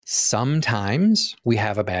Sometimes we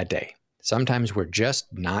have a bad day. Sometimes we're just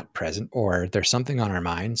not present, or there's something on our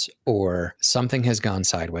minds, or something has gone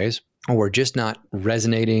sideways, or we're just not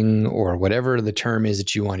resonating, or whatever the term is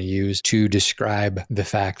that you want to use to describe the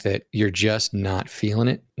fact that you're just not feeling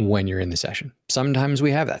it when you're in the session. Sometimes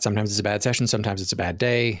we have that. Sometimes it's a bad session. Sometimes it's a bad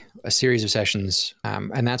day, a series of sessions.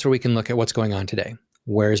 And that's where we can look at what's going on today.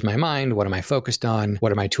 Where's my mind? What am I focused on?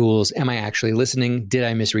 What are my tools? Am I actually listening? Did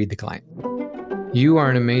I misread the client? You are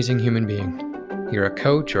an amazing human being. You're a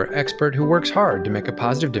coach or expert who works hard to make a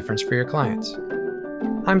positive difference for your clients.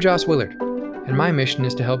 I'm Joss Willard, and my mission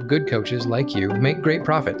is to help good coaches like you make great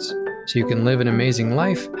profits so you can live an amazing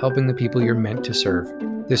life helping the people you're meant to serve.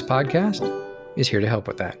 This podcast is here to help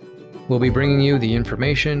with that. We'll be bringing you the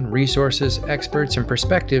information, resources, experts, and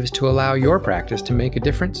perspectives to allow your practice to make a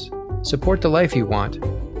difference, support the life you want,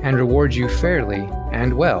 and reward you fairly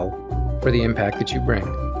and well for the impact that you bring.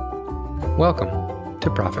 Welcome to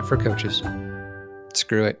Profit for Coaches.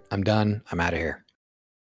 Screw it. I'm done. I'm out of here.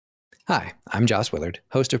 Hi, I'm Joss Willard,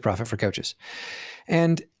 host of Profit for Coaches.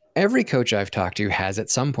 And every coach I've talked to has at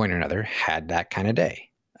some point or another had that kind of day.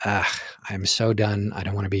 I'm so done. I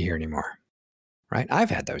don't want to be here anymore. Right? I've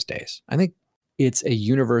had those days. I think it's a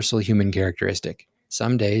universal human characteristic.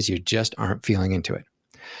 Some days you just aren't feeling into it.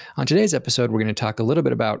 On today's episode, we're going to talk a little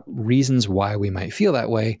bit about reasons why we might feel that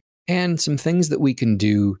way and some things that we can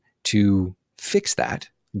do to fix that,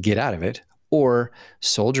 get out of it, or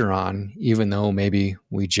soldier on, even though maybe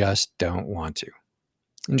we just don't want to.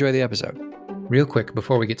 Enjoy the episode. Real quick,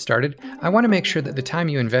 before we get started, I want to make sure that the time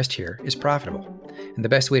you invest here is profitable. And the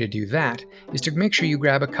best way to do that is to make sure you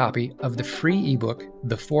grab a copy of the free ebook,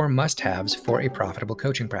 The 4 Must-Haves for a Profitable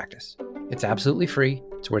Coaching Practice. It's absolutely free.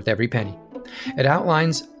 It's worth every penny. It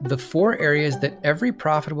outlines the 4 areas that every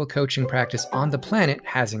profitable coaching practice on the planet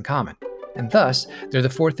has in common. And thus, they're the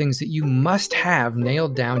 4 things that you must have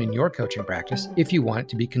nailed down in your coaching practice if you want it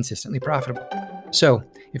to be consistently profitable. So,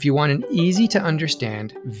 if you want an easy to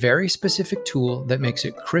understand, very specific tool that makes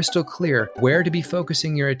it crystal clear where to be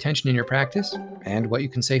focusing your attention in your practice and what you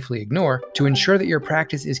can safely ignore to ensure that your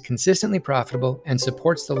practice is consistently profitable and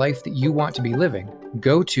supports the life that you want to be living,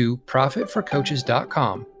 go to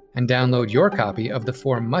profitforcoaches.com and download your copy of the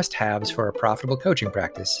 4 must-haves for a profitable coaching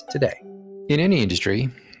practice today. In any industry,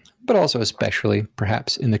 but also especially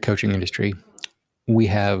perhaps in the coaching industry, we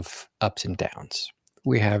have ups and downs.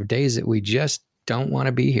 We have days that we just don't want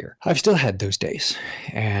to be here. I've still had those days,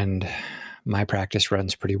 and my practice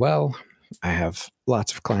runs pretty well. I have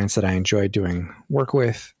lots of clients that I enjoy doing work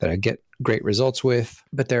with, that I get great results with,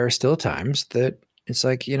 but there are still times that it's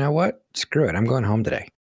like, you know what? Screw it. I'm going home today.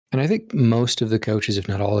 And I think most of the coaches, if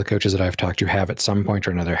not all the coaches that I've talked to, have at some point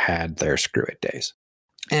or another had their screw it days.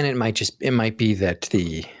 And it might be that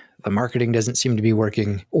the marketing doesn't seem to be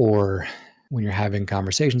working, or when you're having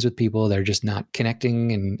conversations with people, they're just not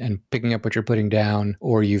connecting and picking up what you're putting down,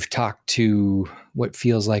 or you've talked to what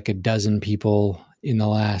feels like a dozen people in the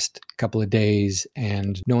last couple of days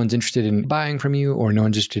and no one's interested in buying from you, or no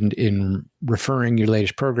one's interested in referring your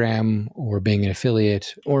latest program or being an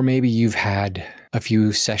affiliate, or maybe you've had a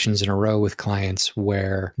few sessions in a row with clients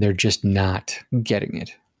where they're just not getting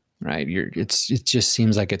it. Right? It just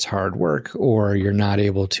seems like it's hard work, or you're not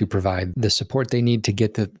able to provide the support they need to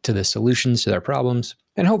get to the solutions to their problems.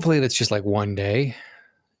 And hopefully that's just like one day,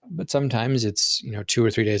 but sometimes it's, 2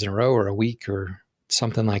 or 3 days in a row, or a week, or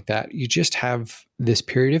something like that. You just have this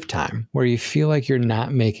period of time where you feel like you're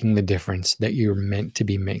not making the difference that you're meant to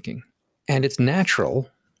be making. And it's natural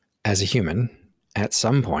as a human at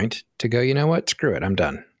some point to go, you know what? Screw it. I'm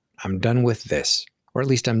done. I'm done with this, or at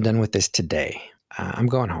least I'm done with this today. I'm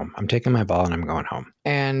going home. I'm taking my ball and I'm going home.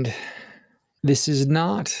 And this is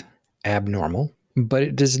not abnormal, but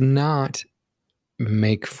it does not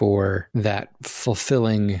make for that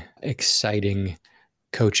fulfilling, exciting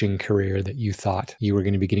coaching career that you thought you were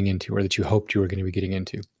going to be getting into, or that you hoped you were going to be getting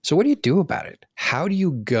into. So what do you do about it? How do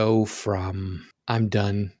you go from I'm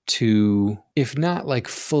done to, if not like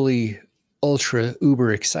fully ultra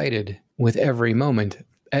uber excited with every moment,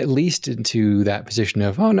 at least into that position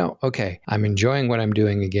of, oh no, okay, I'm enjoying what I'm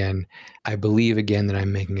doing again. I believe again that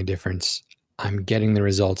I'm making a difference. I'm getting the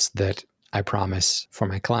results that I promise for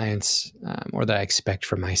my clients, or that I expect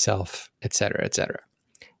for myself, et cetera, et cetera.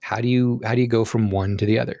 How do you go from one to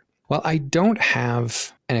the other? Well, I don't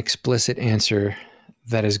have an explicit answer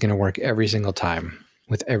that is going to work every single time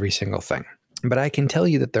with every single thing, but I can tell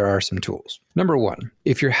you that there are some tools. Number one,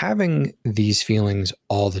 if you're having these feelings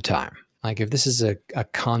all the time, like if this is a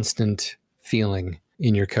constant feeling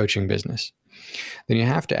in your coaching business, then you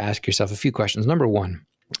have to ask yourself a few questions. Number one,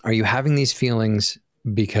 are you having these feelings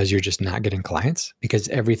because you're just not getting clients? Because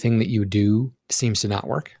everything that you do seems to not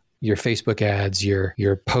work? your Facebook ads, your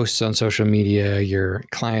posts on social media, your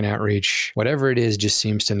client outreach, whatever it is, just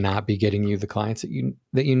seems to not be getting you the clients that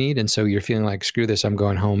you need. And so you're feeling like, screw this, I'm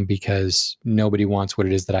going home because nobody wants what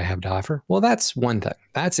it is that I have to offer. Well, that's one thing.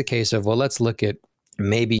 That's a case of, well, let's look at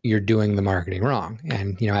maybe you're doing the marketing wrong.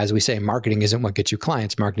 And, as we say, marketing isn't what gets you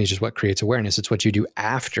clients. Marketing is just what creates awareness. It's what you do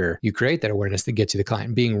after you create that awareness that gets you the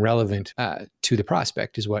client. Being relevant to the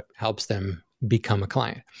prospect is what helps them become a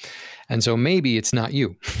client. And so maybe it's not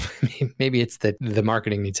you. Maybe it's that the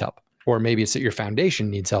marketing needs help, or maybe it's that your foundation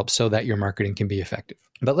needs help so that your marketing can be effective.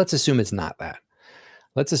 But let's assume it's not that.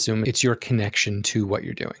 Let's assume it's your connection to what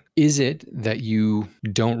you're doing. Is it that you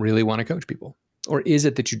don't really want to coach people? Or is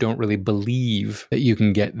it that you don't really believe that you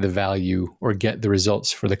can get the value or get the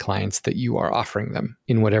results for the clients that you are offering them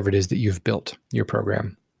in whatever it is that you've built your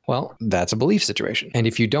program? Well, that's a belief situation. And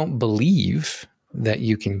if you don't believe that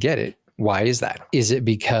you can get it, why is that? Is it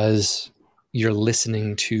because you're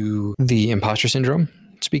listening to the imposter syndrome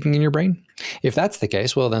speaking in your brain? If that's the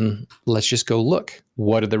case, well, then let's just go look.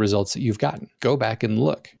 What are the results that you've gotten? Go back and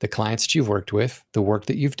look. The clients that you've worked with, the work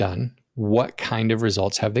that you've done, what kind of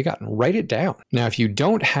results have they gotten? Write it down. Now, if you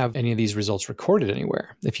don't have any of these results recorded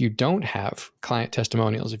anywhere, if you don't have client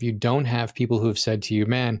testimonials, if you don't have people who have said to you,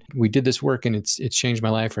 man, we did this work and it's changed my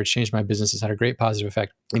life, or it's changed my business, it's had a great positive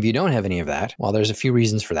effect. If you don't have any of that, well, there's a few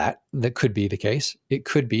reasons for that. That could be the case. It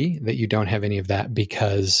could be that you don't have any of that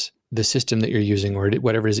because the system that you're using or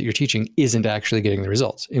whatever it is that you're teaching isn't actually getting the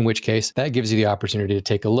results, in which case that gives you the opportunity to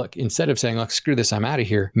take a look. Instead of saying, look, screw this, I'm out of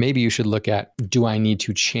here, maybe you should look at, do I need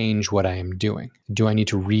to change what I am doing? Do I need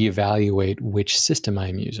to reevaluate which system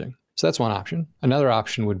I'm using? So that's one option. Another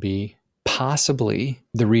option would be possibly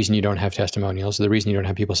the reason you don't have testimonials, the reason you don't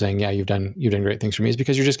have people saying, yeah, you've done great things for me, is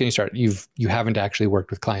because you're just getting started. You haven't actually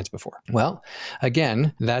worked with clients before. Well,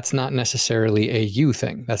 again, that's not necessarily a you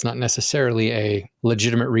thing. That's not necessarily a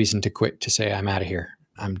legitimate reason to quit, to say, I'm out of here.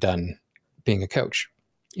 I'm done being a coach.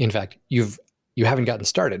 In fact, you haven't gotten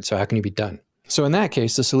started, so how can you be done? So in that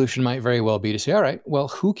case, the solution might very well be to say, all right, well,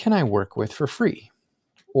 who can I work with for free?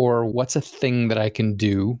 Or what's a thing that I can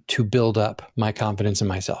do to build up my confidence in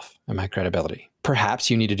myself and my credibility? Perhaps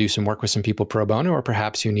you need to do some work with some people pro bono, or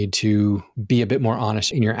perhaps you need to be a bit more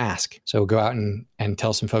honest in your ask. So go out and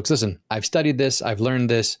tell some folks, listen, I've studied this, I've learned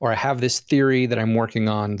this, or I have this theory that I'm working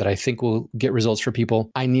on that I think will get results for people.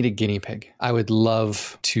 I need a guinea pig. I would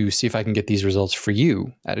love to see if I can get these results for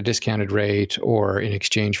you at a discounted rate, or in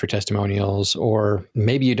exchange for testimonials, or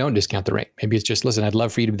maybe you don't discount the rate. Maybe it's just, listen, I'd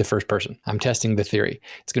love for you to be the first person. I'm testing the theory.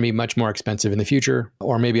 It's going to be much more expensive in the future,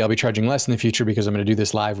 or maybe I'll be charging less in the future because I'm going to do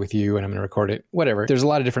this live with you and I'm going to record it. Whatever. There's a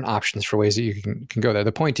lot of different options for ways that you can go there.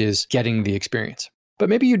 The point is getting the experience. But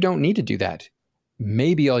maybe you don't need to do that.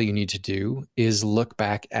 Maybe all you need to do is look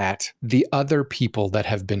back at the other people that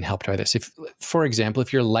have been helped by this. If, for example,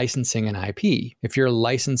 if you're licensing an IP, if you're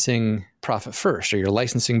licensing Profit First, or you're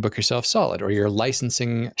licensing Book Yourself Solid, or you're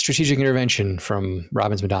licensing Strategic Intervention from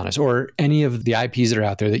Robbins Madonnas, or any of the IPs that are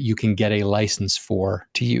out there that you can get a license for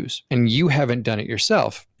to use, and you haven't done it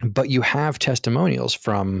yourself, but you have testimonials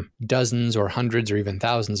from dozens or hundreds or even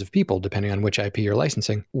thousands of people, depending on which IP you're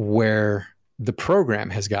licensing, where the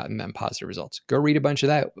program has gotten them positive results. Go read a bunch of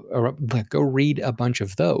that, or go read a bunch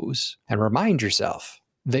of those and remind yourself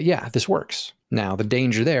that, yeah, this works. Now, the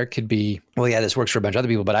danger there could be, well, yeah, this works for a bunch of other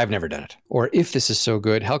people, but I've never done it. Or if this is so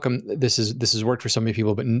good, how come this has worked for so many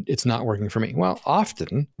people, but it's not working for me? Well,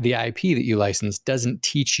 often the IP that you license doesn't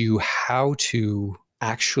teach you how to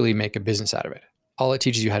actually make a business out of it. All it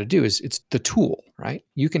teaches you how to do is it's the tool, right?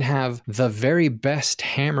 You can have the very best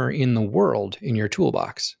hammer in the world in your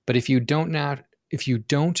toolbox, but if you don't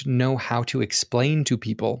know how to explain to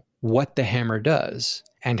people what the hammer does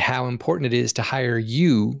and how important it is to hire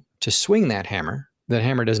you to swing that hammer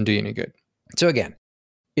doesn't do you any good. So again,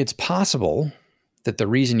 it's possible that the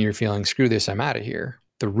reason you're feeling, screw this, I'm out of here,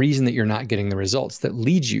 the reason that you're not getting the results that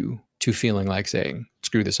lead you to feeling like saying,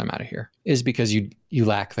 screw this, I'm out of here, is because you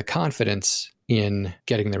lack the confidence in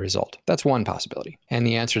getting the result. That's one possibility. And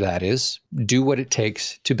the answer to that is do what it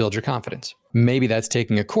takes to build your confidence. Maybe that's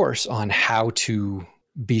taking a course on how to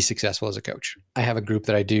be successful as a coach. I have a group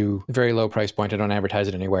that I do, very low price point, I don't advertise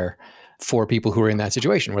it anywhere, for people who are in that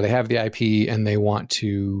situation where they have the IP and they want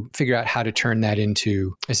to figure out how to turn that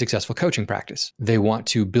into a successful coaching practice. They want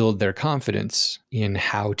to build their confidence in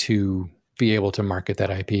how to be able to market that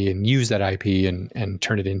IP and use that IP and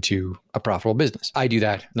turn it into a profitable business. I do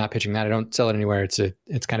that, not pitching that. I don't sell it anywhere.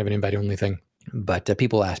 It's kind of an invite only thing. But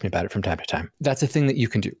people ask me about it from time to time. That's a thing that you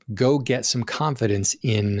can do. Go get some confidence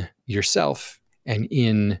in yourself and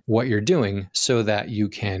in what you're doing so that you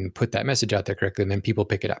can put that message out there correctly, and then people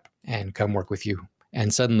pick it up and come work with you.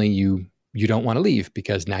 And suddenly you you don't want to leave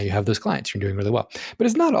because now you have those clients. You're doing really well. But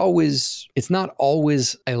it's not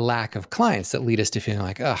always a lack of clients that lead us to feeling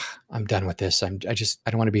like, ugh, I'm done with this. I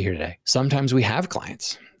don't want to be here today. Sometimes we have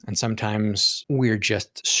clients and sometimes we're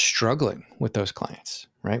just struggling with those clients,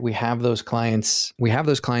 right? We have those clients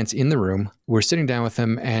in the room. We're sitting down with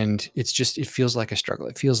them and it feels like a struggle.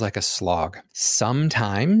 It feels like a slog.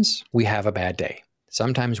 Sometimes we have a bad day.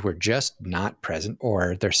 Sometimes we're just not present,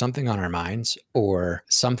 or there's something on our minds, or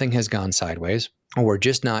something has gone sideways, or we're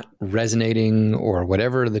just not resonating, or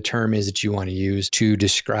whatever the term is that you want to use to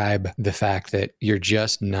describe the fact that you're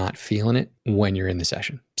just not feeling it when you're in the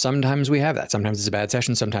session. Sometimes we have that. Sometimes it's a bad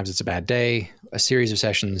session. Sometimes it's a bad day, a series of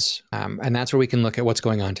sessions. And that's where we can look at what's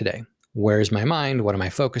going on today. Where's my mind? What am I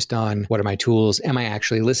focused on? What are my tools? Am I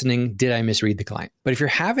actually listening? Did I misread the client? But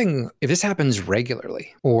if this happens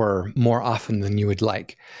regularly or more often than you would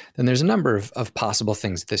like, then there's a number of possible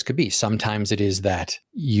things that this could be. Sometimes it is that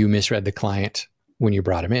you misread the client when you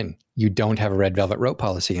brought him in. You don't have a red velvet rope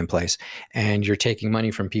policy in place, and you're taking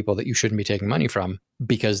money from people that you shouldn't be taking money from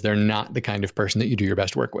because they're not the kind of person that you do your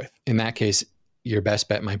best work with. In that case, your best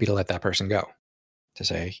bet might be to let that person go. To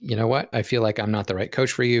say, you know what, I feel like I'm not the right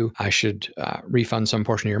coach for you. I should refund some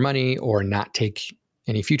portion of your money or not take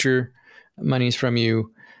any future monies from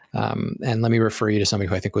you. And let me refer you to somebody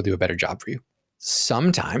who I think will do a better job for you.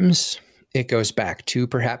 Sometimes it goes back to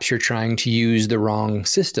perhaps you're trying to use the wrong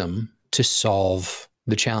system to solve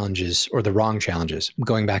the challenges or the wrong challenges.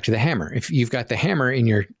 Going back to the hammer. If you've got the hammer in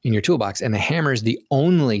your toolbox and the hammer is the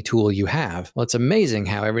only tool you have, well, it's amazing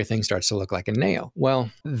how everything starts to look like a nail. Well,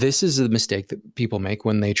 this is the mistake that people make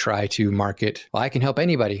when they try to market, well, I can help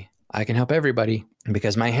anybody. I can help everybody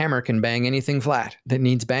because my hammer can bang anything flat that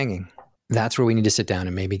needs banging. That's where we need to sit down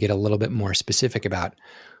and maybe get a little bit more specific about,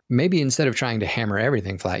 maybe instead of trying to hammer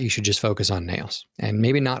everything flat, you should just focus on nails. And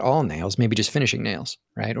maybe not all nails, maybe just finishing nails,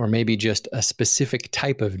 right? Or maybe just a specific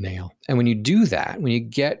type of nail. And when you do that, when you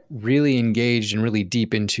get really engaged and really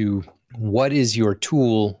deep into what is your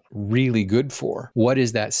tool really good for, what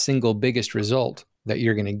is that single biggest result that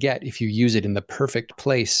you're going to get if you use it in the perfect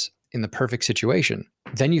place, in the perfect situation,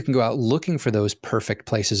 then you can go out looking for those perfect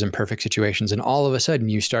places and perfect situations. And all of a sudden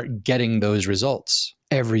you start getting those results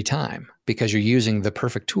every time because you're using the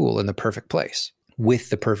perfect tool in the perfect place with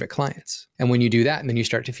the perfect clients. And when you do that, and then you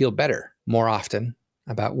start to feel better more often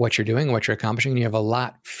about what you're doing, what you're accomplishing, and you have a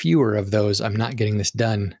lot fewer of those, I'm not getting this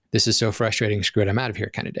done, this is so frustrating, screw it, I'm out of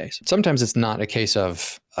here kind of days. Sometimes it's not a case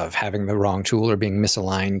of having the wrong tool or being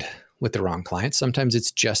misaligned with the wrong clients. Sometimes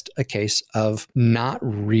it's just a case of not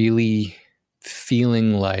really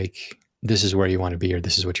feeling like this is where you want to be or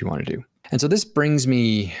this is what you want to do. And so this brings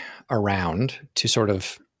me around to sort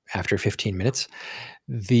of, after 15 minutes,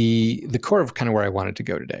 the core of kind of where I wanted to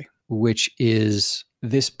go today, which is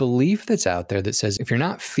this belief that's out there that says, if you're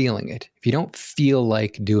not feeling it, if you don't feel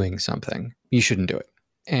like doing something, you shouldn't do it.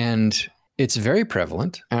 And it's very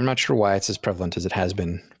prevalent. I'm not sure why it's as prevalent as it has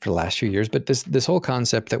been for the last few years, but this whole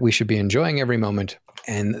concept that we should be enjoying every moment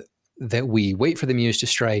and that we wait for the muse to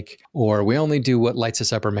strike, or we only do what lights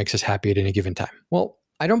us up or makes us happy at any given time. Well,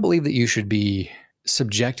 I don't believe that you should be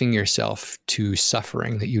subjecting yourself to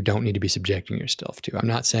suffering that you don't need to be subjecting yourself to. I'm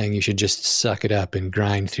not saying you should just suck it up and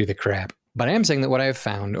grind through the crap. But I am saying that what I have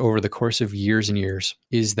found over the course of years and years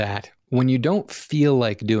is that when you don't feel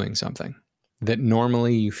like doing something that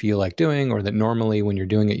normally you feel like doing, or that normally when you're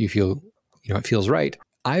doing it, you feel, it feels right.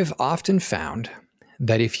 I've often found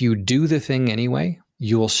that if you do the thing anyway,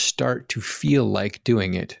 you will start to feel like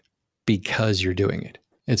doing it because you're doing it.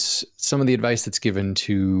 It's some of the advice that's given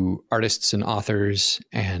to artists and authors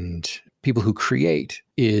and people who create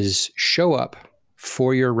is show up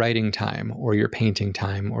for your writing time or your painting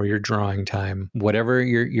time or your drawing time, whatever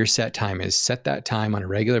your set time is. Set that time on a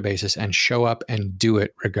regular basis and show up and do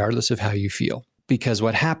it regardless of how you feel. Because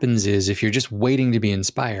what happens is if you're just waiting to be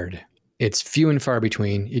inspired, it's few and far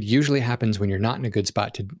between. It usually happens when you're not in a good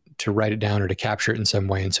spot to write it down or to capture it in some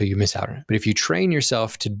way, and so you miss out on it. But if you train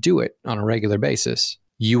yourself to do it on a regular basis,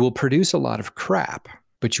 you will produce a lot of crap,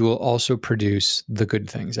 but you will also produce the good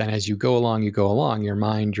things. And as you go along, your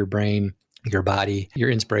mind, your brain, your body,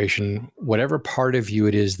 your inspiration, whatever part of you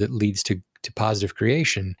it is that leads to positive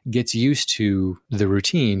creation gets used to the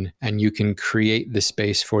routine, and you can create the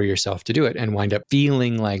space for yourself to do it and wind up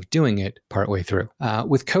feeling like doing it partway through.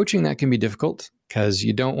 With coaching, that can be difficult because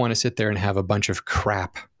you don't want to sit there and have a bunch of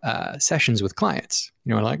crap sessions with clients.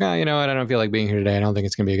 Like, I don't feel like being here today. I don't think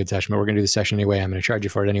it's going to be a good session, but we're going to do the session anyway. I'm going to charge you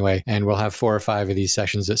for it anyway. And we'll have 4 or 5 of these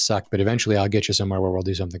sessions that suck, but eventually I'll get you somewhere where we'll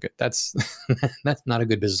do something good. That's not a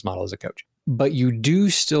good business model as a coach. But you do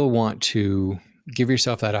still want to give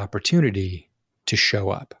yourself that opportunity to show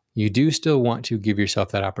up. you do still want to give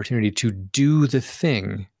yourself that opportunity to do the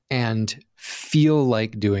thing and feel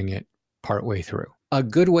like doing it partway through. A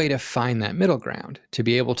good way to find that middle ground, to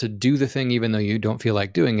be able to do the thing even though you don't feel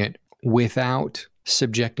like doing it without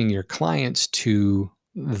subjecting your clients to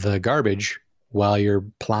the garbage while you're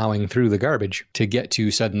plowing through the garbage to get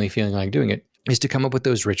to suddenly feeling like doing it, is to come up with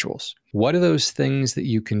those rituals. What are those things that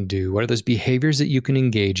you can do? What are those behaviors that you can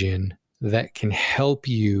engage in that can help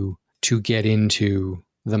you to get into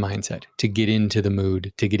the mindset, to get into the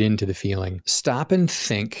mood, to get into the feeling? Stop and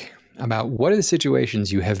think about what are the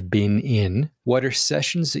situations you have been in? What are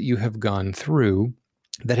sessions that you have gone through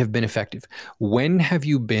that have been effective? When have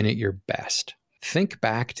you been at your best? Think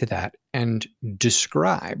back to that and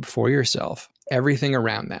describe for yourself everything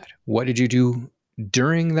around that. What did you do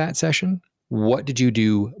during that session? What did you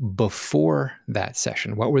do before that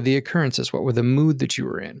session? What were the occurrences? What were the mood that you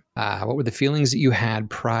were in? What were the feelings that you had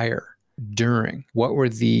prior, during? What were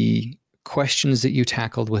the questions that you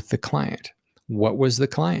tackled with the client? What was the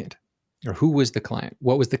client? Or who was the client?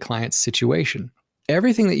 What was the client's situation?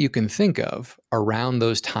 Everything that you can think of around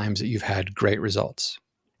those times that you've had great results.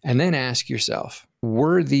 And then ask yourself,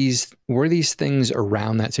 were these things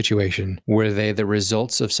around that situation, were they the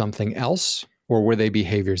results of something else? Or were they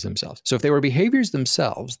behaviors themselves? So if they were behaviors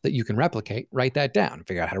themselves that you can replicate, write that down,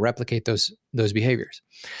 figure out how to replicate those behaviors.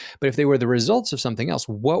 But if they were the results of something else,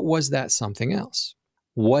 what was that something else?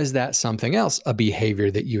 Was that something else a behavior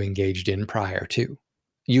that you engaged in prior to?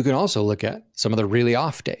 You can also look at some of the really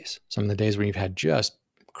off days, some of the days when you've had just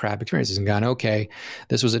crap experiences and gone, okay,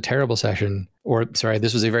 this was a terrible session, or sorry,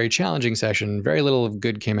 this was a very challenging session. Very little of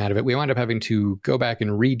good came out of it. We wound up having to go back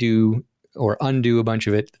and redo or undo a bunch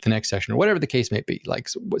of it the next session, or whatever the case may be. Like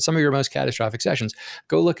some of your most catastrophic sessions,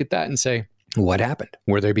 go look at that and say, what happened?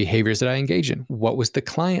 Were there behaviors that I engaged in? What was the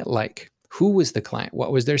client like? Who was the client?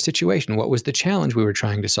 What was their situation? What was the challenge we were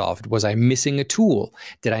trying to solve? Was I missing a tool?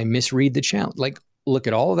 Did I misread the challenge? Like, look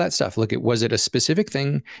at all of that stuff. Look at, was it a specific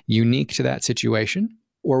thing unique to that situation?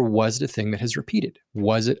 Or was it a thing that has repeated?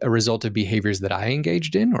 Was it a result of behaviors that I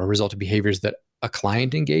engaged in, or a result of behaviors that a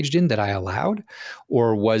client engaged in that I allowed?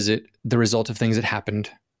 Or was it the result of things that happened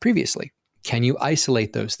previously? Can you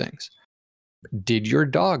isolate those things? Did your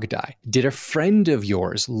dog die? Did a friend of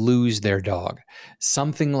yours lose their dog?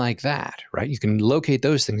 Something like that, right? You can locate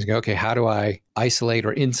those things and go, okay, how do I isolate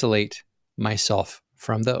or insulate myself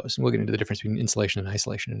from those? And we'll get into the difference between insulation and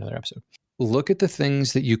isolation in another episode. Look at the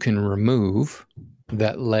things that you can remove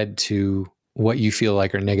that led to what you feel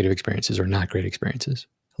like are negative experiences or not great experiences.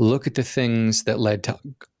 Look at the things that led to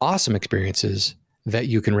awesome experiences that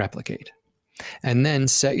you can replicate. And then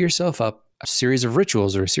set yourself up a series of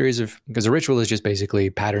rituals, or a series of, because a ritual is just basically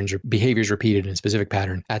patterns or behaviors repeated in a specific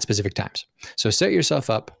pattern at specific times. So set yourself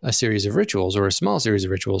up a series of rituals, or a small series of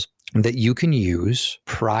rituals that you can use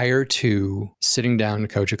prior to sitting down to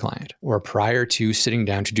coach a client, or prior to sitting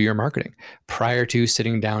down to do your marketing, prior to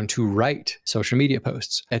sitting down to write social media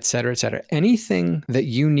posts, et cetera, et cetera. Anything that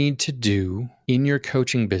you need to do in your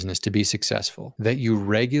coaching business to be successful, that you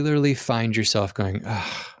regularly find yourself going,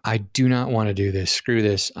 I do not want to do this. Screw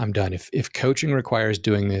this. I'm done. If coaching requires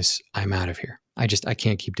doing this, I'm out of here. I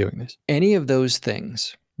can't keep doing this. Any of those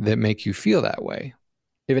things that make you feel that way,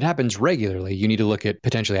 if it happens regularly, you need to look at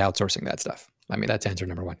potentially outsourcing that stuff. I mean, that's answer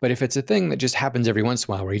number one. But if it's a thing that just happens every once in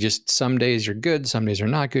a while, where you just, some days you're good, some days are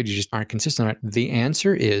not good, you just aren't consistent on it, the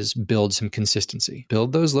answer is build some consistency.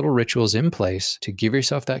 Build those little rituals in place to give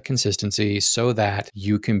yourself that consistency so that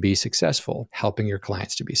you can be successful, helping your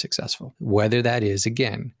clients to be successful. Whether that is,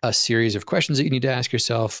 again, a series of questions that you need to ask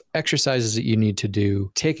yourself, exercises that you need to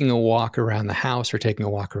do, taking a walk around the house or taking a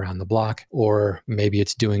walk around the block, or maybe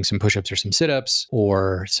it's doing some push-ups or some sit-ups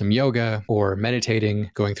or some yoga or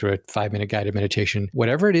meditating, going through a 5-minute guided meditation,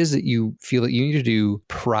 whatever it is that you feel that you need to do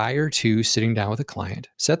prior to sitting down with a client,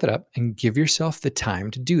 set that up and give yourself the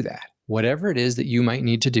time to do that. Whatever it is that you might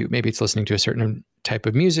need to do. Maybe it's listening to a certain type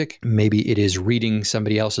of music. Maybe it is reading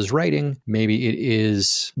somebody else's writing. Maybe it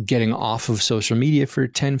is getting off of social media for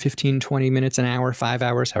 10, 15, 20 minutes, an hour, 5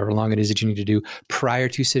 hours, however long it is that you need to do prior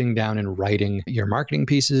to sitting down and writing your marketing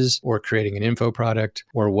pieces or creating an info product,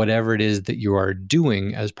 or whatever it is that you are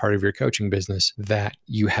doing as part of your coaching business that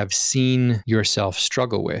you have seen yourself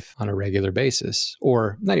struggle with on a regular basis,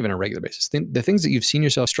 or not even a regular basis. The things that you've seen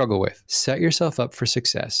yourself struggle with, set yourself up for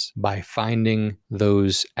success by finding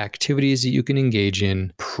those activities that you can engage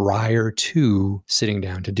in prior to sitting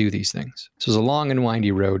down to do these things. So it was a long and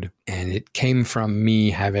windy road, and it came from me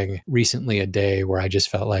having recently a day where I just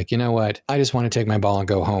felt like, you know what? I just want to take my ball and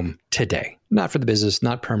go home today. Not for the business,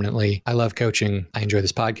 not permanently. I love coaching. I enjoy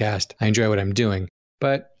this podcast. I enjoy what I'm doing.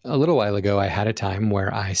 But a little while ago, I had a time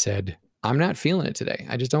where I said, I'm not feeling it today.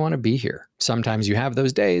 I just don't want to be here. Sometimes you have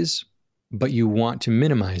those days, but you want to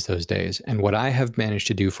minimize those days. And what I have managed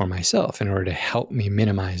to do for myself in order to help me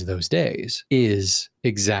minimize those days is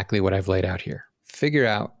exactly what I've laid out here. Figure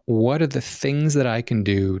out what are the things that I can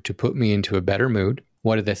do to put me into a better mood.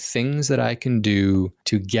 What are the things that I can do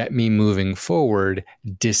to get me moving forward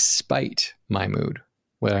despite my mood,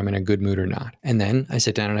 whether I'm in a good mood or not? And then I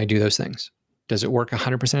sit down and I do those things. Does it work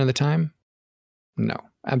 100% of the time? No,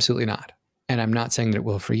 absolutely not. And I'm not saying that it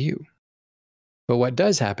will for you. But what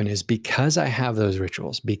does happen is because I have those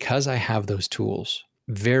rituals, because I have those tools,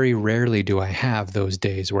 very rarely do I have those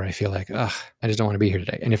days where I feel like, I just don't want to be here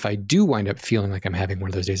today. And if I do wind up feeling like I'm having one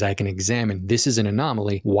of those days, I can examine, this is an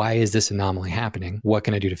anomaly. Why is this anomaly happening? What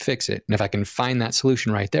can I do to fix it? And if I can find that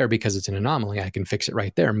solution right there because it's an anomaly, I can fix it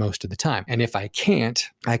right there most of the time. And if I can't,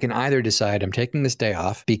 I can either decide I'm taking this day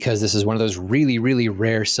off because this is one of those really, really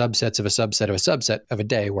rare subsets of a subset of a subset of a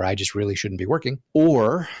day where I just really shouldn't be working.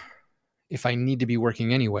 Or if I need to be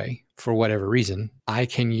working anyway, for whatever reason, I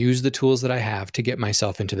can use the tools that I have to get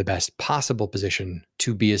myself into the best possible position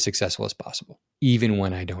to be as successful as possible, even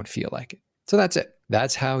when I don't feel like it. So that's it.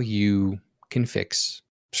 That's how you can fix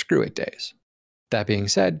screw it days. That being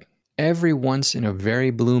said, every once in a very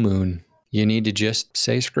blue moon, you need to just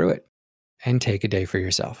say screw it and take a day for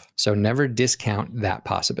yourself. So never discount that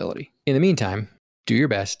possibility. In the meantime, do your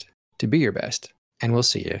best to be your best, and we'll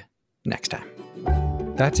see you next time.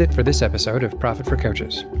 That's it for this episode of Profit for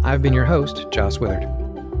Coaches. I've been your host, Joss Willard.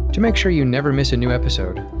 To make sure you never miss a new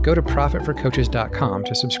episode, go to profitforcoaches.com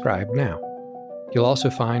to subscribe now. You'll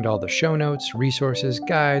also find all the show notes, resources,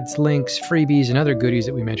 guides, links, freebies, and other goodies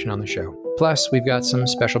that we mention on the show. Plus, we've got some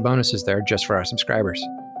special bonuses there just for our subscribers.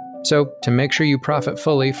 So, to make sure you profit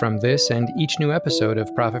fully from this and each new episode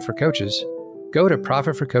of Profit for Coaches, go to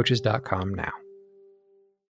profitforcoaches.com now.